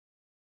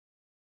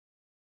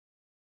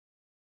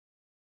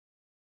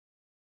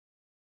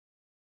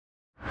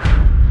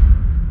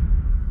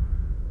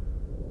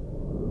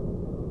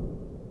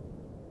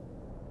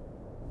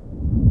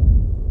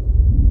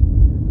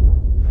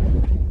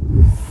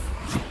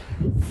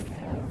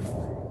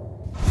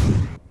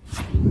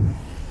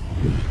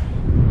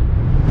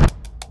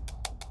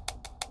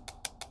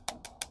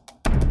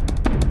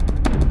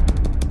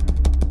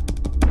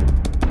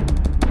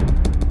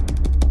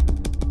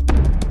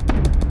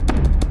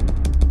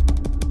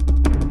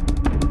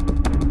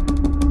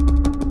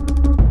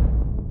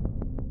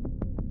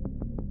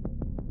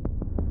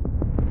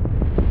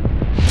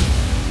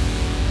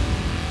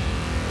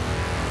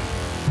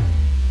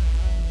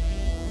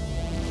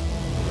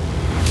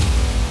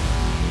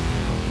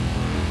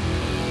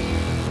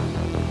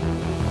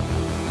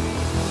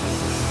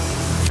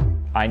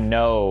I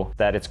know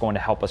that it's going to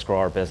help us grow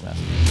our business.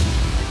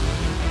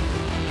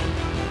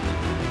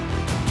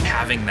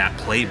 Having that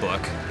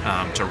playbook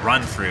to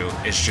run through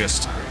is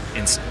just,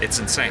 it's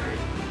insane.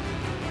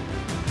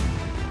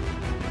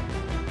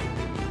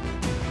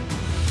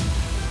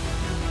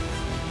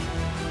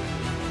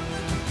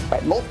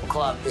 Right, Multiple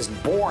Club is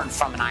born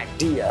from an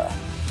idea.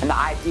 And the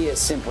idea is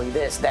simply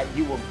this, that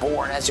you were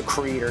born as a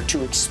creator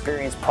to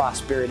experience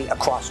prosperity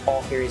across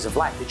all areas of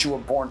life, that you were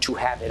born to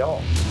have it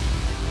all.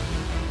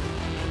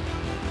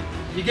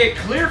 You get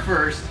clear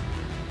first,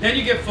 then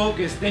you get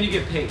focused, then you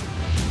get paid.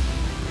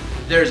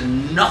 There's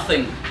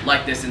nothing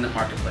like this in the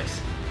marketplace.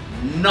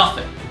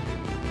 Nothing.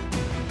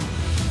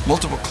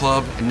 Multiple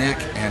Club, Nick,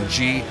 and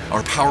G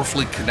are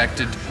powerfully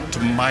connected to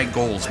my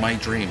goals, my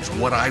dreams,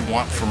 what I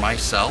want for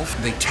myself.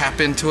 They tap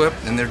into it,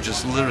 and they're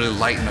just literally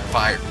lighting a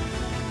fire.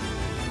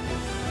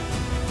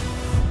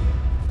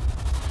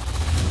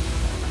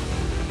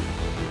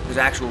 There's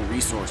actual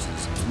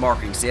resources,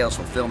 marketing, sales,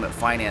 fulfillment,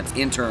 finance,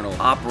 internal,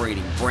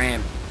 operating,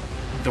 brand.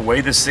 The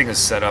way this thing is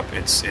set up,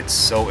 it's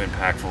so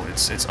impactful.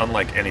 It's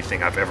unlike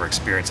anything I've ever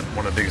experienced.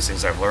 One of the biggest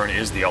things I've learned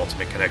is the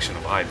ultimate connection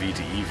of IV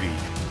to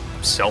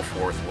EV.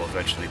 Self-worth will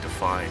eventually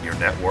define your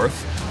net worth.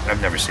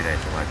 I've never seen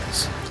anything like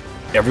this.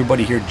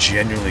 Everybody here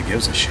genuinely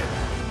gives a shit.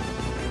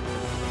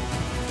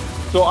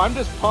 So I'm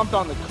just pumped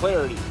on the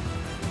clarity.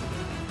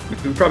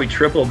 We probably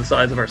tripled the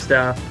size of our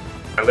staff.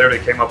 I literally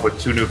came up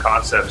with 2 new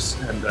concepts,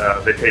 and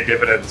they pay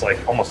dividends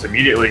like almost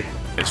immediately.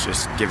 It's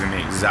just giving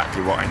me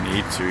exactly what I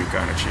need to go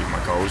and achieve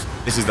my goals.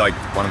 This is like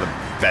one of the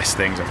best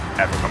things I've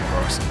ever come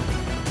across.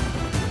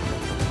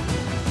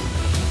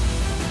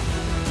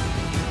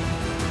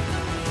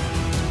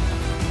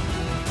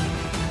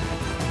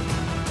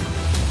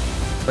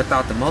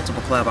 Without the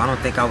Multiple Club, I don't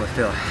think I would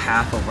feel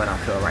half of what I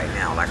feel right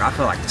now. Like, I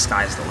feel like the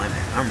sky's the limit.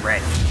 I'm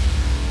ready.